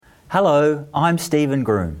Hello, I'm Stephen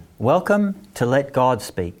Groom. Welcome to Let God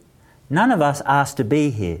Speak. None of us asked to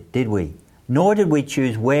be here, did we? Nor did we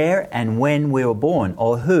choose where and when we were born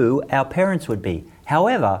or who our parents would be.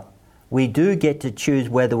 However, we do get to choose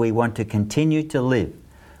whether we want to continue to live.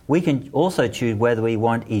 We can also choose whether we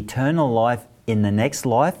want eternal life in the next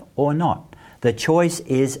life or not. The choice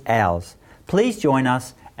is ours. Please join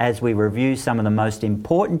us as we review some of the most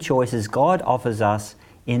important choices God offers us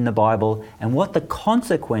in the Bible and what the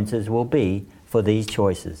consequences will be for these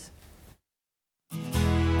choices.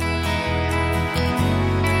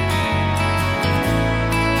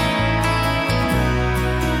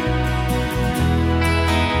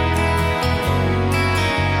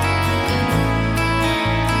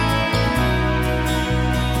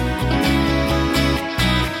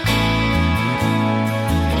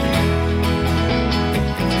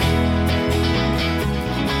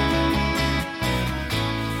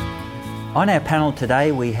 On our panel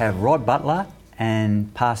today, we have Rod Butler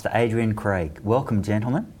and Pastor Adrian Craig. Welcome,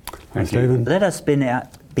 gentlemen. Thanks, Stephen. Let us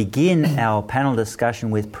begin our panel discussion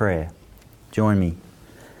with prayer. Join me.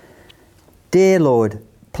 Dear Lord,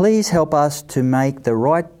 please help us to make the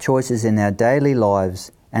right choices in our daily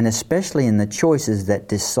lives, and especially in the choices that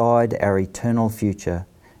decide our eternal future.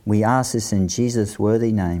 We ask this in Jesus'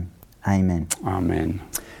 worthy name. Amen. Amen.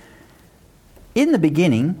 In the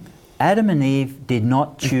beginning, Adam and Eve did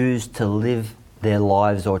not choose to live their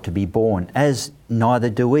lives or to be born, as neither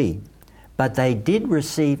do we. But they did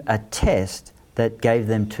receive a test that gave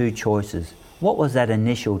them two choices. What was that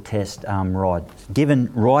initial test, Rod,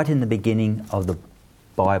 given right in the beginning of the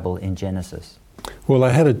Bible in Genesis? Well,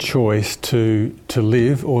 they had a choice to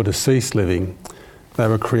live or to cease living. They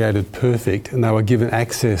were created perfect and they were given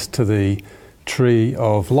access to the tree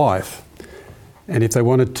of life. And if they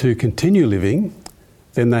wanted to continue living,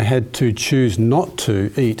 then they had to choose not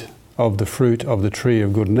to eat of the fruit of the tree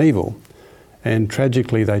of good and evil. And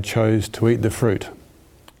tragically, they chose to eat the fruit.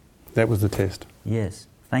 That was the test. Yes,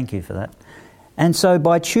 thank you for that. And so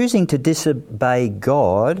by choosing to disobey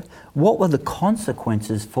God, what were the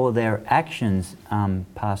consequences for their actions,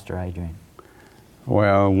 Pastor Adrian?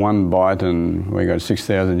 Well, one bite and we got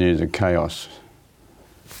 6,000 years of chaos.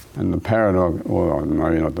 And the paradox, well,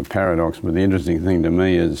 maybe not the paradox, but the interesting thing to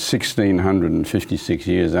me is 1,656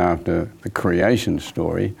 years after the creation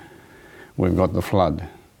story, we've got the flood.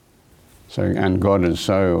 So, and God is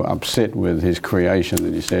so upset with his creation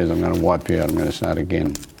that he says, I'm going to wipe you out, I'm going to start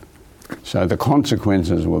again. So the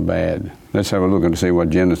consequences were bad. Let's have a look and see what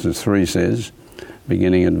Genesis 3 says,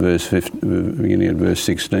 beginning at verse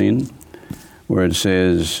 16, where it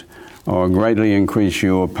says, I will greatly increase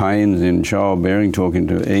your pains in childbearing, talking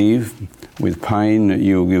to Eve. With pain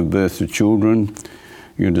you will give birth to children.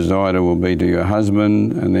 Your desire will be to your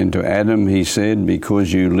husband. And then to Adam he said,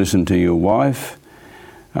 because you listened to your wife.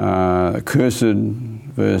 Cursed,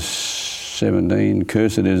 verse 17,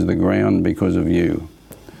 cursed is the ground because of you.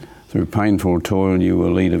 Through painful toil you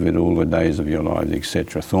will eat of it all the days of your lives,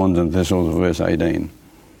 etc. Thorns and thistles, verse 18.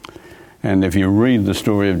 And if you read the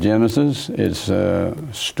story of Genesis, it's a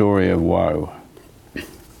story of woe.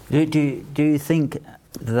 Do you think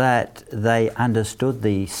that they understood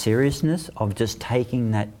the seriousness of just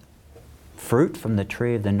taking that fruit from the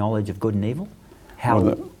tree of the knowledge of good and evil?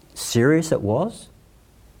 How serious it was?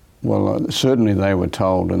 Well, certainly they were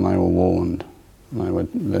told and they were warned.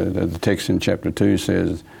 The text in chapter 2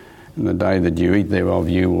 says, in the day that you eat thereof,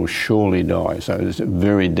 you will surely die. So it's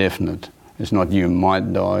very definite. It's not you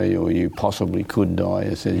might die or you possibly could die.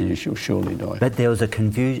 It says you shall surely die. But there was a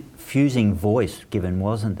confusing voice given,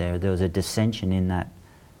 wasn't there? There was a dissension in that.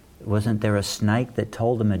 Wasn't there a snake that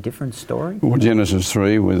told them a different story? Well, Genesis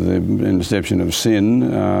 3, with the inception of sin,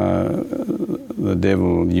 the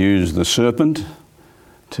devil used the serpent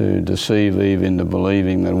to deceive Eve into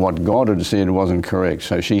believing that what God had said wasn't correct.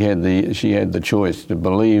 So she had the choice to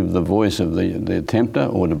believe the voice of the tempter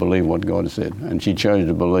or to believe what God said. And she chose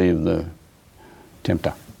to believe the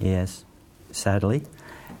tempter. Yes, sadly.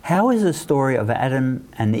 How is the story of Adam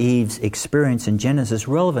and Eve's experience in Genesis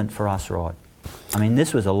relevant for us, Rod? I mean,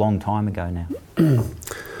 this was a long time ago now.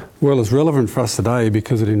 Well, it's relevant for us today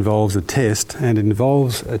because it involves a test, and it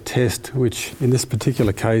involves a test which, in this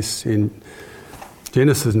particular case, in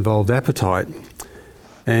Genesis, involved appetite.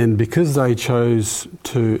 And because they chose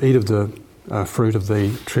to eat of the fruit of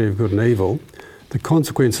the tree of good and evil, the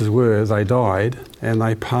consequences were they died and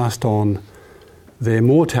they passed on their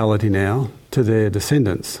mortality now to their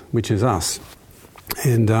descendants, which is us.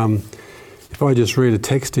 And if I just read a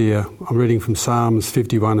text here, I'm reading from Psalms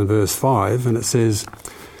 51 and verse 5, and it says,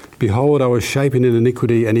 Behold, I was shapen in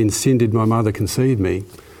iniquity, and in sin did my mother conceive me.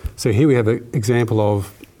 So here we have an example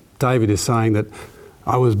of David is saying that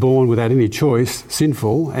I was born without any choice,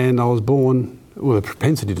 sinful, and I was born with a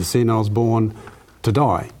propensity to sin. I was born to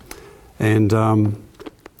die. And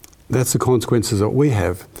that's the consequences that we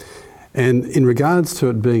have. And in regards to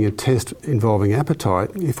it being a test involving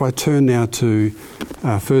appetite, if I turn now to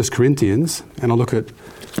 1 Corinthians and I look at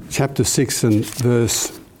chapter 6 and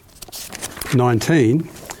verse 19,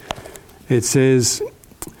 it says,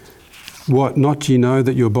 "What, not ye know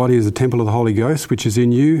that your body is a temple of the Holy Ghost, which is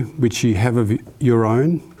in you, which ye have of your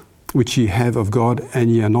own, which ye have of God, and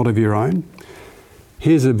ye are not of your own?"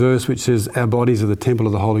 Here's a verse which says our bodies are the temple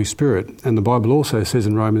of the Holy Spirit. And the Bible also says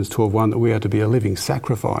in Romans 12:1 that we are to be a living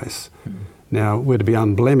sacrifice. Now, we're to be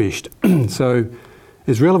unblemished. So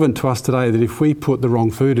it's relevant to us today that if we put the wrong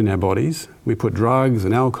food in our bodies, we put drugs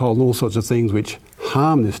and alcohol and all sorts of things which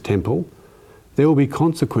harm this temple, there will be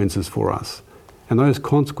consequences for us. And those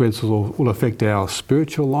consequences will affect our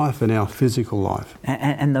spiritual life and our physical life.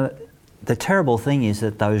 And the terrible thing is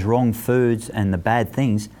that those wrong foods and the bad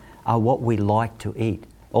things are what we like to eat.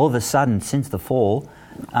 All of a sudden, since the fall,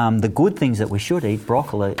 the good things that we should eat,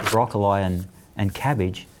 broccoli and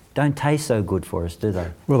cabbage, don't taste so good for us, do they?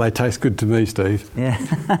 Well, they taste good to me, Steve. Yeah.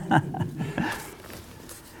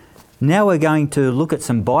 Now we're going to look at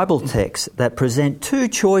some Bible texts that present two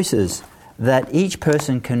choices that each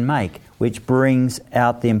person can make, which brings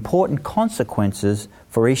out the important consequences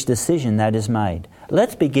for each decision that is made.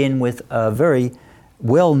 Let's begin with a very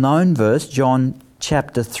well-known verse, John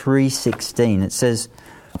chapter 3:16. It says,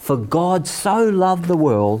 "For God so loved the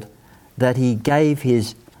world that he gave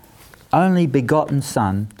his only begotten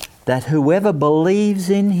Son, that whoever believes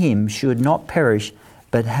in him should not perish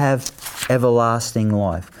but have everlasting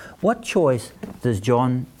life." What choice does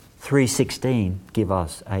John 3:16 give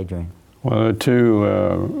us, Adrian? Well,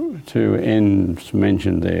 two ends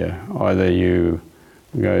mentioned there. Either you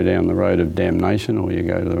go down the road of damnation or you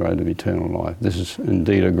go to the road of eternal life. This is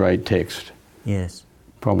indeed a great text. Yes.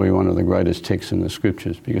 Probably one of the greatest texts in the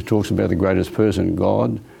Scriptures, because it talks about the greatest person,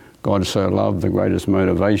 God. God so loved, the greatest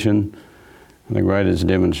motivation, and the greatest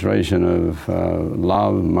demonstration of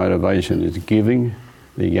love, motivation is giving.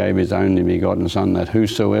 He gave his only begotten Son, that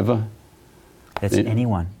whosoever... That's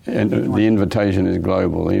anyone. And anyone. The invitation is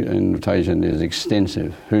global. The invitation is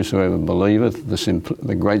extensive. Whosoever believeth,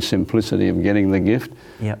 the great simplicity of getting the gift,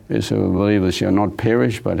 Yep. whosoever believeth shall not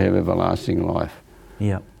perish but have everlasting life.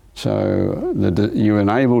 Yep. So you're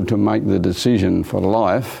enabled to make the decision for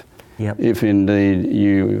life. Yep. If indeed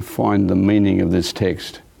you find the meaning of this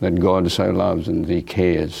text, that God so loves and he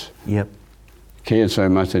cares. Yep. Cared so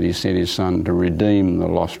much that he sent his Son to redeem the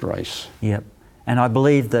lost race. Yep. And I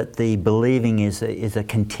believe that the believing is a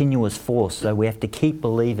continuous force, so we have to keep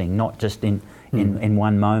believing, not just in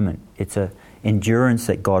one moment. It's a endurance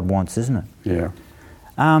that God wants, isn't it? Yeah.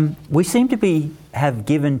 We seem to have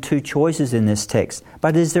given two choices in this text,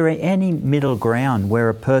 but is there any middle ground where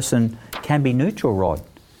a person can be neutral, Rod?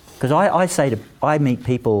 Because I meet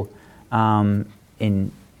people around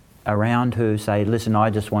who say, "Listen, I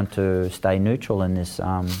just want to stay neutral in this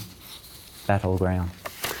battleground."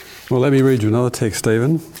 Well, let me read you another text,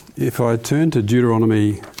 Stephen. If I turn to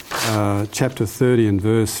Deuteronomy chapter 30 and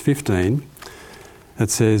verse 15, it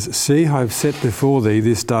says, "See, I have set before thee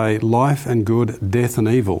this day life and good, death and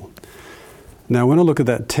evil." Now, when I look at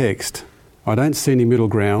that text, I don't see any middle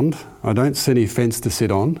ground. I don't see any fence to sit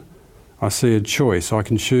on. I see a choice. I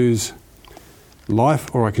can choose life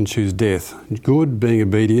or I can choose death. Good being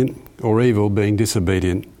obedient or evil being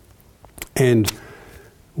disobedient. And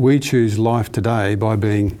we choose life today by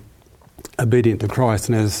being obedient to Christ.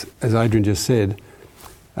 And as Adrian just said,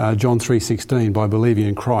 John 3:16, by believing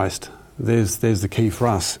in Christ, there's the key for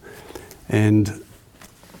us. And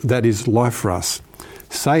that is life for us.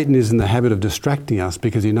 Satan is in the habit of distracting us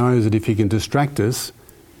because he knows that if he can distract us,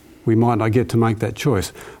 we might not get to make that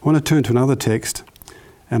choice. I want to turn to another text,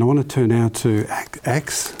 and I want to turn now to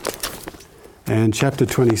Acts and chapter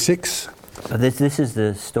 26. This is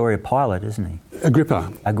the story of Pilate, isn't he?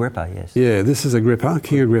 Agrippa, yes. Yeah, this is Agrippa,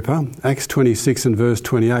 King Agrippa, Acts 26 and verse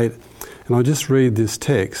 28. And I'll just read this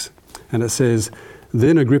text, and it says,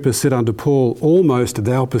 "Then Agrippa said unto Paul, Almost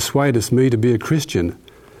thou persuadest me to be a Christian."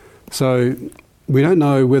 So we don't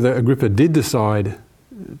know whether Agrippa did decide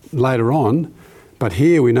later on, but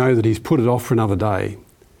here we know that he's put it off for another day.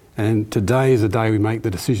 And today is the day we make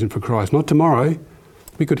the decision for Christ. Not tomorrow.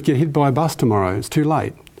 We could get hit by a bus tomorrow. It's too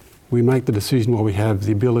late. We make the decision while we have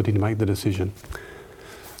the ability to make the decision.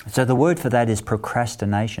 So the word for that is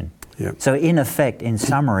procrastination. Yeah. So in effect, in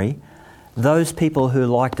summary, those people who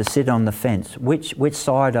like to sit on the fence, which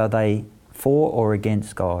side are they for or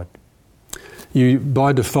against God? You,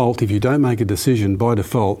 by default, if you don't make a decision, by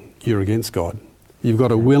default, you're against God. You've got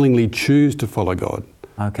to willingly choose to follow God.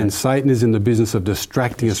 Okay. And Satan is in the business of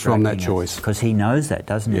distracting us from that choice. Because he knows that,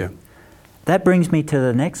 doesn't he? Yeah. That brings me to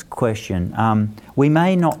the next question. We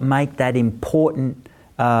may not make that important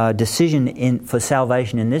decision for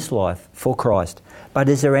salvation in this life for Christ, but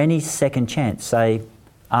is there any second chance, say,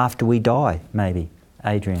 after we die, maybe?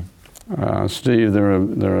 Adrian? Steve, there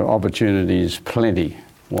are opportunities plenty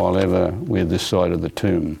while ever we're this side of the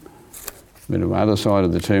tomb. But on the other side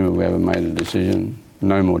of the tomb, if we haven't made a decision,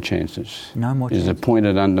 no more chances. No more chances. Is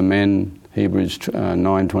appointed unto men, Hebrews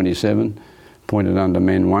 9:27, appointed unto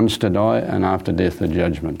men once to die, and after death the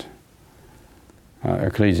judgment.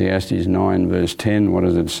 Ecclesiastes 9 verse 10, what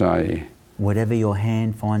does it say? Whatever your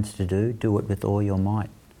hand finds to do, do it with all your might.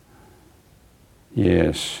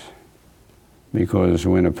 Yes, because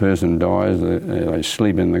when a person dies, they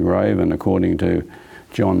sleep in the grave, and according to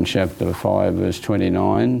John chapter 5 verse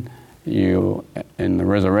 29, you in the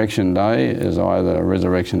resurrection day is either a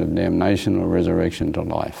resurrection of damnation or resurrection to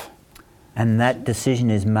life. And that decision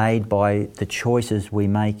is made by the choices we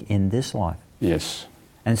make in this life. Yes.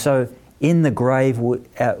 And so in the grave,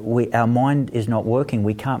 our mind is not working.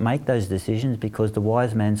 We can't make those decisions because the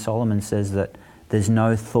wise man Solomon says that there's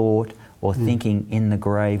no thought or thinking in the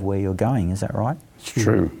grave where you're going. Is that right? It's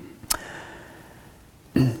true.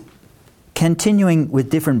 Continuing with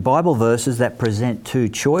different Bible verses that present two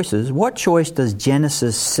choices, what choice does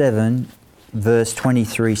Genesis 7 verse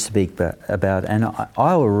 23 speak about? And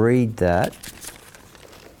I'll read that.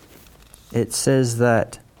 It says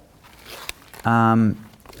that,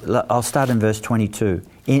 I'll start in verse 22.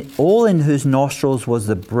 All in whose nostrils was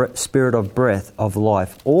the spirit of breath of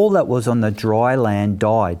life, all that was on the dry land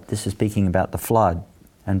died. This is speaking about the flood.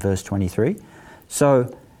 And verse 23.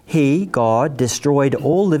 So he, God, destroyed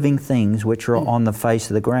all living things which were on the face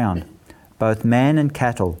of the ground, both man and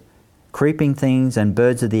cattle, creeping things and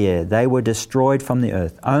birds of the air. They were destroyed from the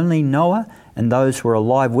earth. Only Noah and those who were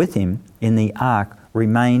alive with him in the ark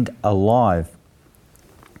remained alive.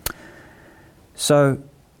 So,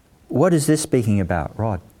 what is this speaking about,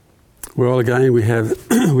 Rod? Well, again, we have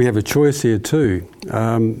a choice here too.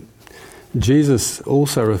 Jesus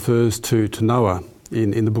also refers to Noah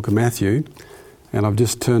in the book of Matthew, and I've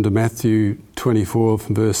just turned to Matthew 24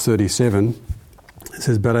 from verse 37. It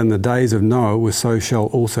says, "But in the days of Noah, so shall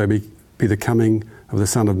also be the coming of the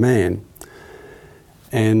Son of Man."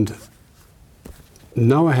 And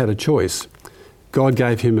Noah had a choice. God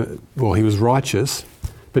gave him, he was righteous,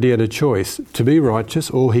 but he had a choice to be righteous,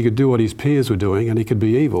 or he could do what his peers were doing and he could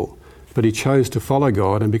be evil. But he chose to follow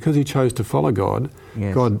God, and because he chose to follow God,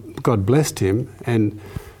 yes, God blessed him and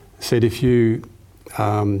said, if you,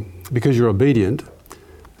 because you're obedient,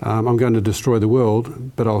 I'm going to destroy the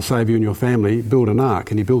world, but I'll save you and your family, build an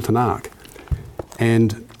ark. And he built an ark.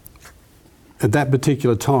 And at that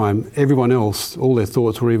particular time, everyone else, all their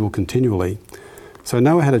thoughts were evil continually. So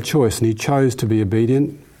Noah had a choice, and he chose to be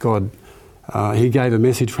obedient. God, he gave a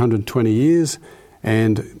message for 120 years,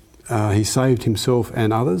 and he saved himself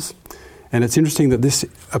and others. And it's interesting that this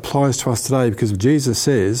applies to us today, because Jesus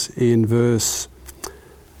says in verse,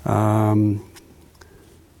 but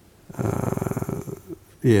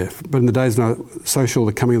in the days now, so shall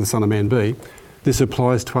the coming of the Son of Man be. This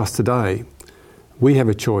applies to us today. We have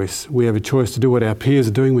a choice. We have a choice to do what our peers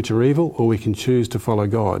are doing, which are evil, or we can choose to follow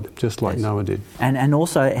God, just like Noah did. And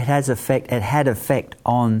also it had effect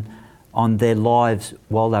on their lives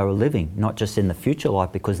while they were living, not just in the future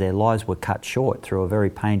life, because their lives were cut short through a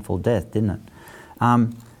very painful death, didn't it?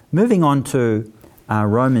 Moving on to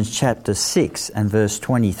Romans chapter 6 and verse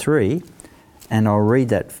 23, and I'll read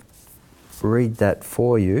that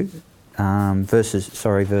for you.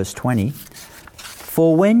 Verse 20.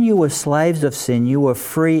 For when you were slaves of sin, you were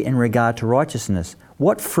free in regard to righteousness.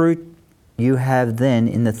 What fruit you have then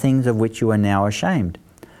in the things of which you are now ashamed?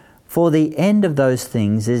 For the end of those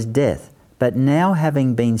things is death. But now,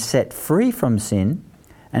 having been set free from sin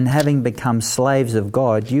and having become slaves of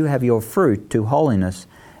God, you have your fruit to holiness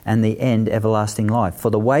and the end everlasting life. For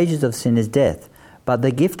the wages of sin is death, but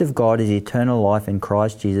the gift of God is eternal life in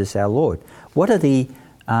Christ Jesus our Lord. What are the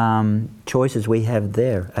choices we have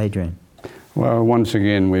there, Adrian? Well, once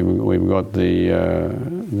again, we've got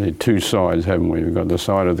the two sides, haven't we? We've got the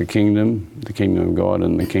side of the kingdom of God,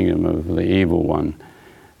 and the kingdom of the evil one.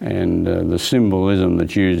 And the symbolism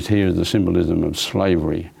that's used here is the symbolism of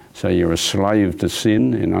slavery. So you're a slave to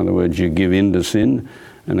sin. In other words, you give in to sin.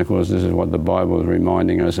 And of course, this is what the Bible is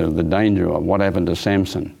reminding us of the danger of. What happened to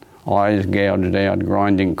Samson? Eyes gouged out,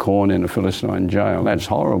 grinding corn in a Philistine jail. That's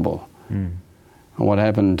horrible. Mm. What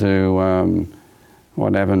happened to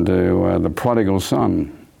the prodigal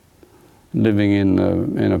son living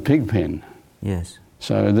in a pig pen? Yes.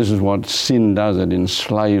 So this is what sin does, it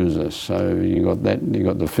enslaves us. So you got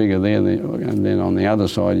the figure there, and then on the other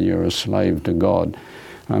side you're a slave to God.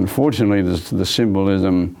 Unfortunately, the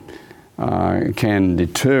symbolism can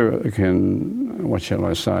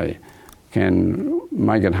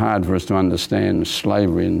make it hard for us to understand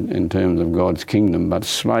slavery in terms of God's kingdom, but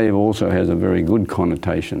slave also has a very good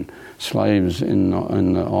connotation. Slaves in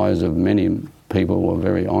the eyes of many people were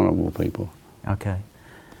very honourable people. Okay.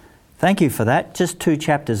 Thank you for that. Just 2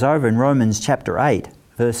 chapters over in Romans chapter 8,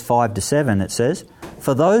 verse 5 to 7, it says,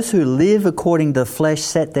 "For those who live according to the flesh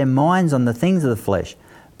set their minds on the things of the flesh,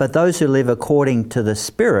 but those who live according to the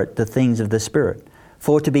Spirit, the things of the Spirit.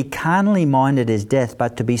 For to be carnally minded is death,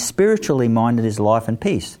 but to be spiritually minded is life and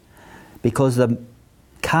peace. Because the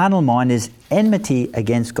carnal mind is enmity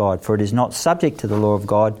against God, for it is not subject to the law of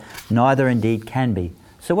God, neither indeed can be."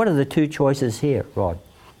 So what are the 2 choices here, Rod?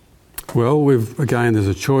 Well, there's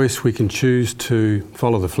a choice. We can choose to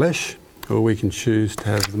follow the flesh, or we can choose to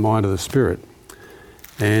have the mind of the Spirit.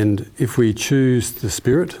 And if we choose the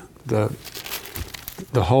Spirit, the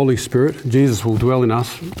Holy Spirit, Jesus will dwell in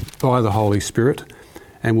us by the Holy Spirit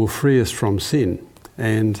and will free us from sin.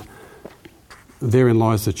 And therein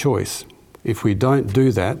lies the choice. If we don't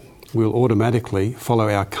do that, we'll automatically follow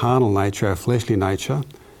our carnal nature, our fleshly nature,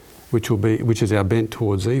 which is our bent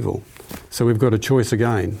towards evil. So we've got a choice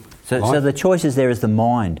again. So the choice there is the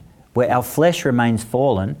mind, where our flesh remains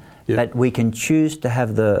fallen, but we can choose to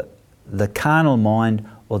have the carnal mind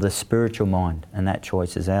or the spiritual mind, and that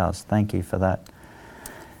choice is ours. Thank you for that.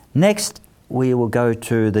 Next, we will go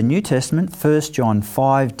to the New Testament, 1 John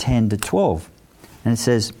 5:10 to 12. And it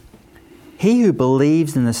says, "He who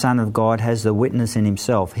believes in the Son of God has the witness in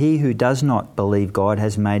himself. He who does not believe God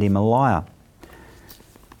has made him a liar,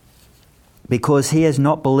 because he has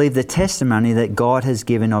not believed the testimony that God has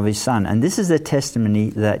given of his Son. And this is the testimony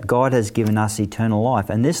that God has given us eternal life,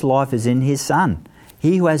 and this life is in his Son.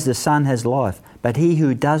 He who has the Son has life, but he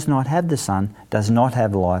who does not have the Son does not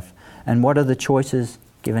have life." And what are the choices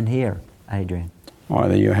given here, Adrian?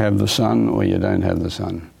 Either you have the Son or you don't have the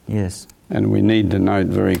Son. Yes. And we need to note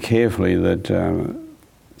very carefully that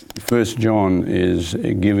 1 John is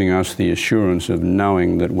giving us the assurance of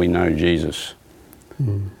knowing that we know Jesus.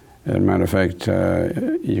 As a matter of fact,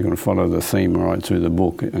 you can follow the theme right through the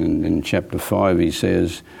book. And in chapter 5 he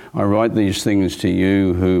says, "I write these things to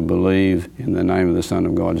you who believe in the name of the Son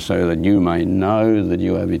of God, so that you may know that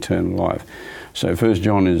you have eternal life." So 1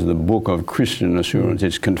 John is the book of Christian assurance.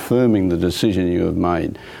 It's confirming the decision you have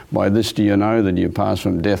made. By this do you know that you pass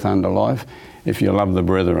from death unto life? If you love the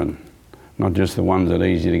brethren, not just the ones that are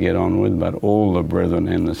easy to get on with, but all the brethren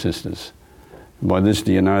and the sisters. By this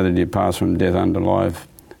do you know that you pass from death unto life?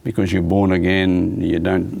 Because you're born again, you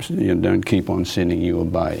don't keep on sinning, you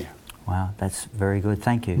obey. Wow, that's very good.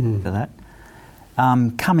 Thank you for that.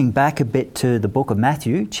 Coming back a bit to the book of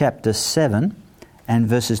Matthew, chapter 7, and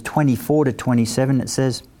verses 24 to 27, it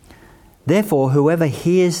says, "Therefore, whoever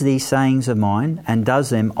hears these sayings of mine and does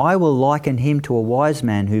them, I will liken him to a wise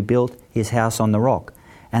man who built his house on the rock.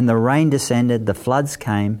 And the rain descended, the floods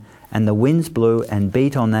came, and the winds blew and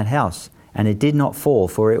beat on that house. And it did not fall,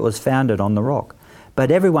 for it was founded on the rock.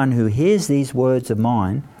 But everyone who hears these words of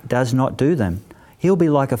mine does not do them, he'll be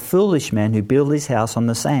like a foolish man who built his house on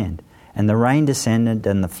the sand. And the rain descended,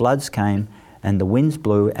 and the floods came, and the winds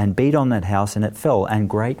blew and beat on that house, and it fell, and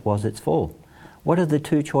great was its fall." What are the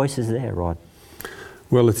 2 choices there, Rod?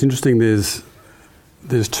 Well, it's interesting. There's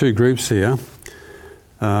 2 groups here,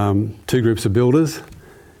 2 groups of builders,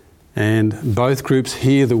 and both groups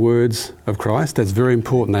hear the words of Christ. That's very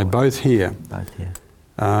important. They both hear. Both hear.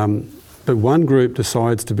 But one group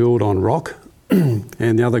decides to build on rock,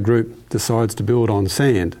 and the other group decides to build on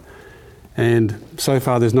sand. And so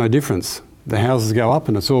far there's no difference. The houses go up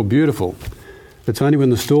and it's all beautiful. It's only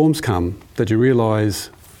when the storms come that you realise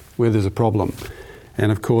where there's a problem.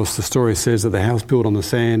 And of course the story says that the house built on the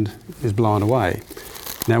sand is blown away.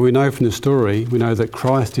 Now we know from the story, we know that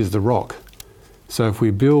Christ is the rock. So if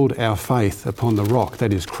we build our faith upon the rock,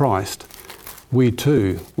 that is Christ, we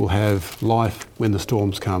too will have life when the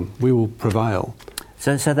storms come. We will prevail.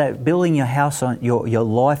 So that building your house on your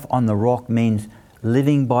life on the rock means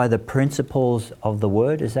living by the principles of the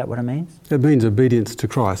Word. Is that what it means? It means obedience to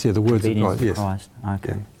Christ. Yeah, the words of Christ. Obedience to Christ.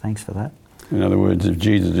 Okay, thanks for that. In other words, if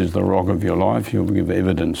Jesus is the rock of your life, he'll give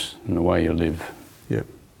evidence in the way you live. Yeah.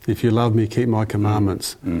 If you love me, keep my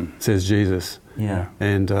commandments, says Jesus. Yeah.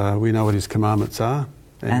 And we know what his commandments are.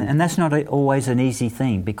 And that's not always an easy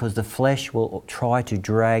thing, because the flesh will try to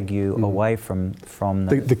drag you away from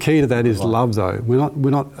the key to that is love, though.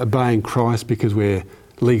 We're not obeying Christ because we're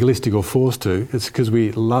legalistic or forced to. It's because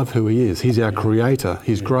we love who he is. He's our creator.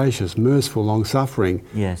 He's gracious, merciful, long-suffering.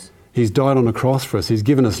 Yes. He's died on a cross for us. He's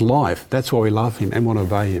given us life. That's why we love him and want to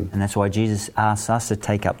obey him. And that's why Jesus asks us to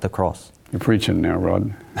take up the cross. You're preaching now,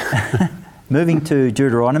 Rod. Moving to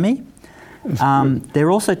Deuteronomy. There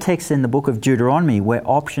are also texts in the book of Deuteronomy where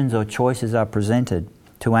options or choices are presented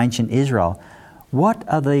to ancient Israel. What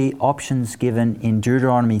are the options given in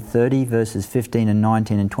Deuteronomy 30 verses 15 and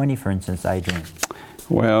 19 and 20, for instance, Adrian?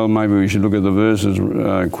 Well, maybe we should look at the verses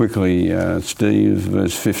quickly, Steve.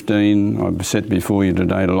 Verse 15, I've set before you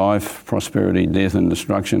today life, prosperity, death and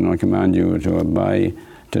destruction. I command you to obey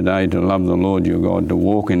today, to love the Lord your God, to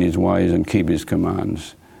walk in his ways and keep his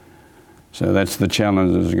commands. So that's the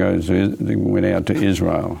challenge that went out to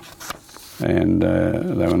Israel. And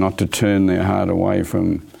they were not to turn their heart away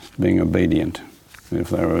from being obedient. If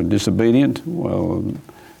they were disobedient, well,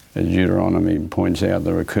 as Deuteronomy points out,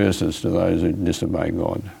 there are curses to those who disobey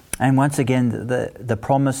God. And once again, the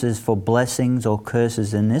promise is for blessings or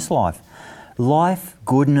curses in this life. Life,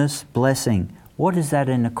 goodness, blessing. What is that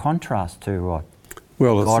in a contrast to, Rod?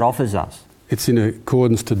 Well, God offers us. It's in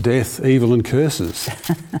accordance to death, evil and curses.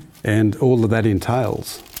 And all that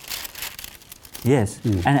entails. Yes.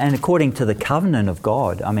 And according to the covenant of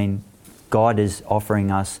God, I mean, God is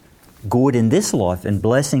offering us good in this life and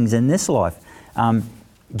blessings in this life.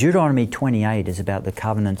 Deuteronomy 28 is about the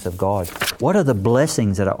covenants of God. What are the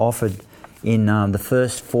blessings that are offered in the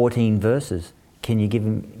first 14 verses? Can you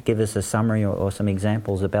give us a summary or some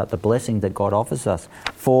examples about the blessings that God offers us?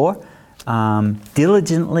 For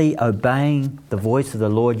diligently obeying the voice of the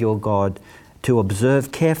Lord your God, to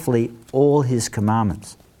observe carefully all his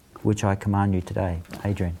commandments, which I command you today.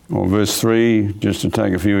 Adrian. Well, verse 3, just to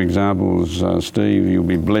take a few examples, Steve, you'll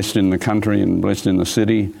be blessed in the country and blessed in the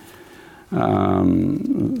city.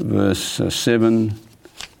 Verse 7,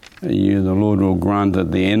 the Lord will grant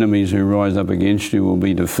that the enemies who rise up against you will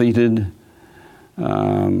be defeated.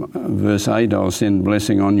 Verse 8, I'll send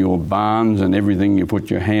blessing on your barns and everything you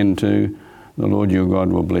put your hand to. The Lord your God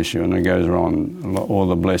will bless you. And it goes on, all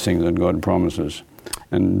the blessings that God promises.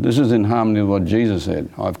 And this is in harmony with what Jesus said.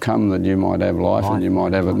 I've come that you might have life and you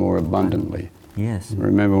might have it more abundantly. Yes.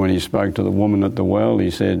 Remember when he spoke to the woman at the well,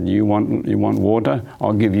 he said, you want water?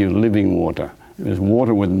 I'll give you living water. There's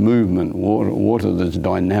water with movement, water that's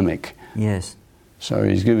dynamic. Yes. So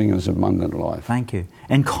he's giving us abundant life. Thank you.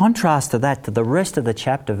 In contrast to that, to the rest of the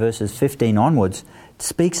chapter, verses 15 onwards,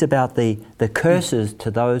 speaks about the curses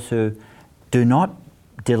to those who do not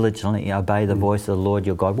diligently obey the voice of the Lord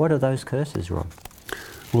your God. What are those curses, Rob?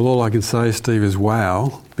 Well, all I can say, Steve, is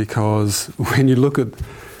wow, because when you look at,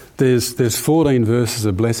 there's 14 verses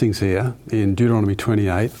of blessings here in Deuteronomy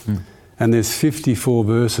 28, and there's 54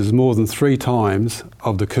 verses, more than 3 times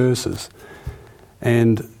of the curses.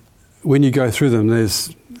 And when you go through them,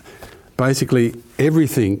 there's basically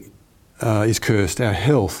everything is cursed. Our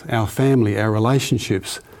health, our family, our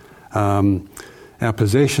relationships, our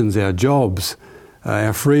possessions, our jobs,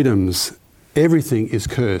 our freedoms, everything is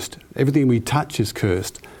cursed. Everything we touch is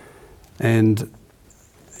cursed. And,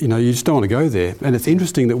 you know, you just don't want to go there. And it's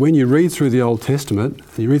interesting that when you read through the Old Testament,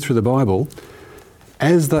 you read through the Bible,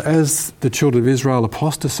 as the children of Israel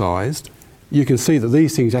apostatized, you can see that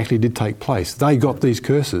these things actually did take place. They got these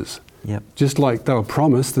curses. Yep. Just like they were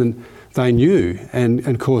promised, and they knew. And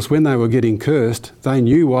of course, when they were getting cursed, they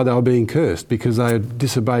knew why they were being cursed, because they had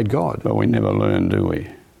disobeyed God. But we never learn, do we?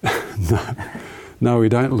 No, we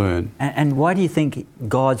don't learn. And why do you think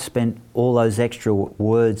God spent all those extra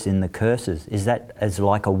words in the curses? Is that as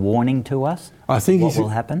like a warning to us? I think what will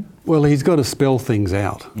happen? Well, he's got to spell things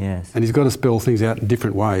out. Yes. And he's got to spell things out in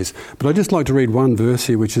different ways. But I'd just like to read one verse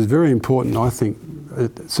here, which is very important. I think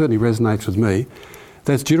it certainly resonates with me.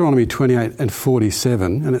 That's Deuteronomy 28 and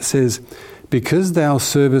 47. And it says, because thou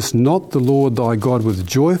servest not the Lord thy God with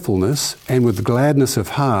joyfulness and with gladness of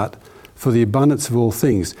heart for the abundance of all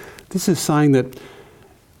things. This is saying that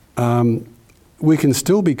we can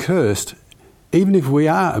still be cursed even if we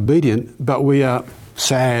are obedient, but we are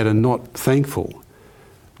sad and not thankful.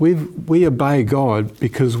 We obey God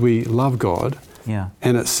because we love God. Yeah.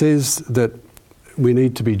 And it says that we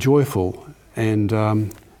need to be joyful.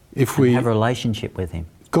 And if we have a relationship with him.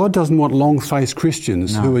 God doesn't want long-faced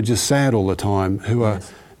Christians who are just sad all the time, who are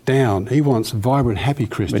down. He wants vibrant, happy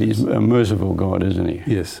Christians. But he's a merciful God, isn't he?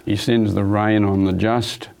 Yes. He sends the rain on the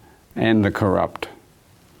just and the corrupt.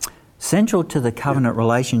 Central to the covenant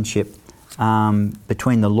relationship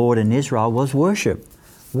between the Lord and Israel was worship.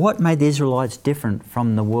 What made the Israelites different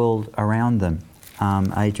from the world around them?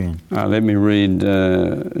 Adrian. Let me read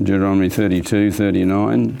Deuteronomy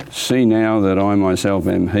 32:39. See now that I myself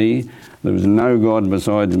am he. There is no God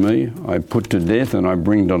besides me. I put to death and I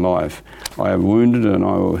bring to life. I have wounded and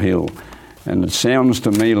I will heal. And it sounds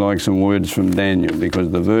to me like some words from Daniel,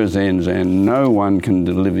 because the verse ends, and no one can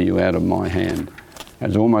deliver you out of my hand.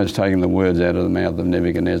 It's almost taking the words out of the mouth of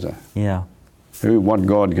Nebuchadnezzar. Yeah. What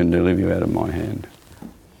God can deliver you out of my hand?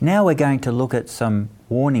 Now we're going to look at some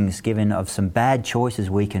warnings given of some bad choices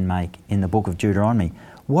we can make in the book of Deuteronomy.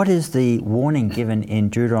 What is the warning given in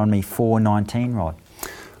Deuteronomy 4:19, Rod?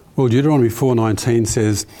 Well, Deuteronomy 4:19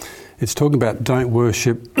 says, it's talking about don't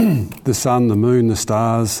worship the sun, the moon, the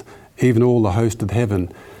stars, even all the host of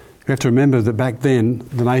heaven. You have to remember that back then,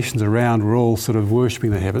 the nations around were all sort of worshipping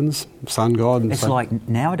the heavens, sun god. And it's like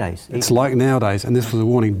nowadays. It's like nowadays, and this was a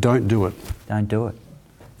warning, don't do it. Don't do it.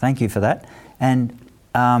 Thank you for that. And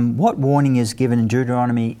what warning is given in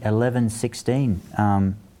Deuteronomy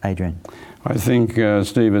 11:16, Adrian? I think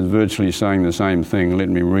Steve is virtually saying the same thing. Let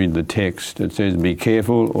me read the text. It says, be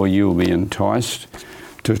careful or you will be enticed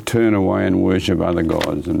to turn away and worship other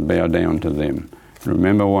gods and bow down to them.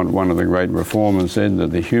 Remember what one of the great reformers said,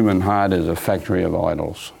 that the human heart is a factory of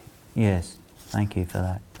idols. Yes, thank you for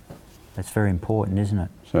that. That's very important, isn't it?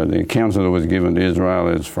 So the counsel that was given to Israel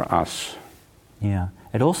is for us. Yeah.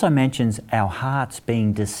 It also mentions our hearts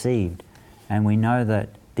being deceived. And we know that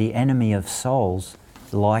the enemy of souls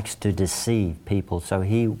likes to deceive people. So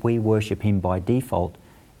we worship him by default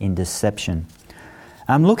in deception.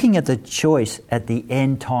 I'm looking at the choice at the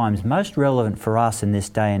end times, most relevant for us in this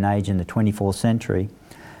day and age in the 24th century.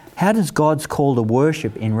 How does God's call to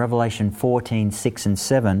worship in Revelation 14:6 and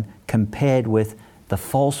 7 compared with the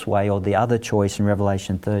false way or the other choice in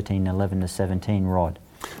Revelation 13:11 to 17, Rod?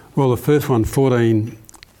 Well, the first one,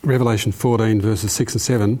 Revelation 14 verses 6 and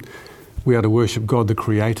 7, we are to worship God the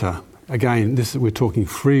Creator. Again, we're talking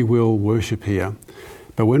free will worship here.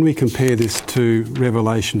 But when we compare this to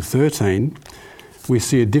Revelation 13, we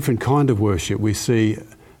see a different kind of worship. We see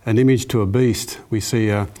an image to a beast. We see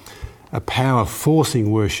a power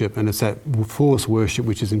forcing worship, and it's that force worship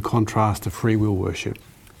which is in contrast to free will worship.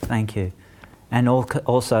 Thank you. And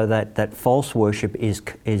also that false worship is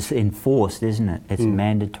enforced, isn't it? It's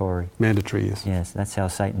mandatory. Mandatory, yes. Yes, that's how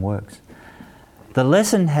Satan works. The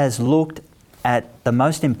lesson has looked at the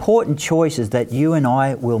most important choices that you and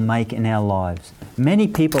I will make in our lives. Many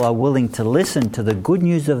people are willing to listen to the good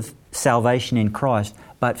news of salvation in Christ,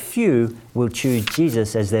 but few will choose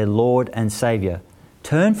Jesus as their Lord and Saviour.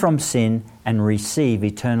 Turn from sin and receive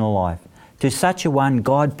eternal life. To such a one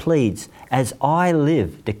God pleads, as I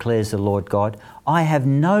live, declares the Lord God, I have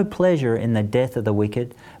no pleasure in the death of the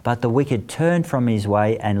wicked, but the wicked turn from his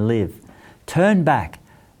way and live. Turn back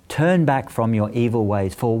from your evil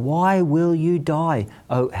ways, for why will you die,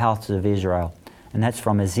 O house of Israel? And that's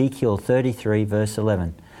from Ezekiel 33 verse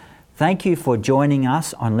 11. Thank you for joining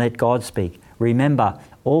us on Let God Speak. Remember,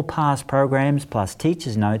 all past programs plus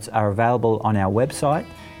teachers' notes are available on our website,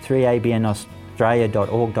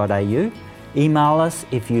 3abnaustralia.org.au. Email us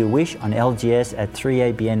if you wish on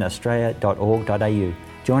lgs@3abnaustralia.org.au.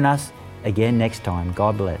 Join us again next time.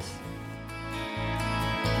 God bless.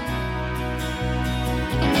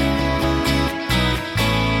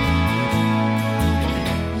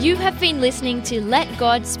 You have been listening to Let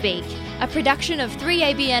God Speak, a production of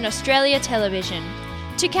 3ABN Australia Television.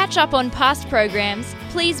 To catch up on past programs,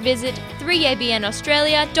 please visit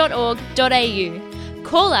 3abnaustralia.org.au.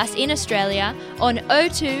 Call us in Australia on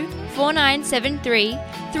 02 4973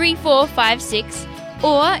 3456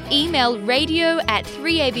 or email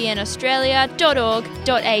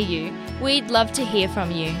radio@3abnaustralia.org.au. We'd love to hear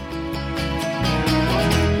from you.